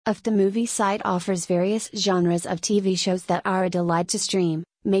Afdah movie site offers various genres of TV shows that are a delight to stream,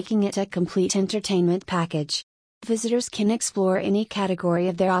 making it a complete entertainment package. Visitors can explore any category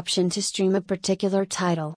of their option to stream a particular title.